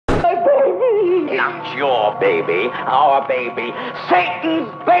Not your baby, our baby, Satan's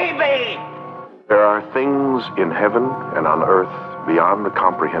baby! There are things in heaven and on earth beyond the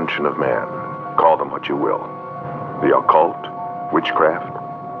comprehension of man. Call them what you will. The occult, witchcraft,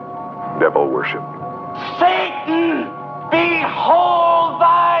 devil worship. Satan, behold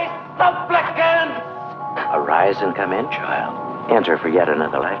thy supplicants! Arise and come in, child. Enter for yet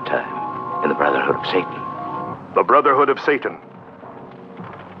another lifetime in the Brotherhood of Satan. The Brotherhood of Satan.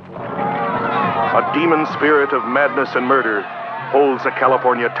 A demon spirit of madness and murder holds a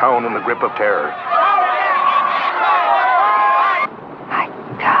California town in the grip of terror. My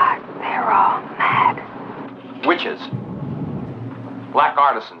God, they're all mad. Witches. Black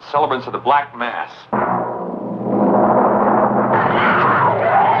artisans, celebrants of the Black Mass.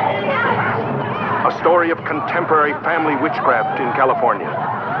 A story of contemporary family witchcraft in California.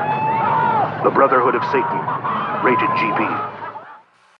 The Brotherhood of Satan. Rated GB.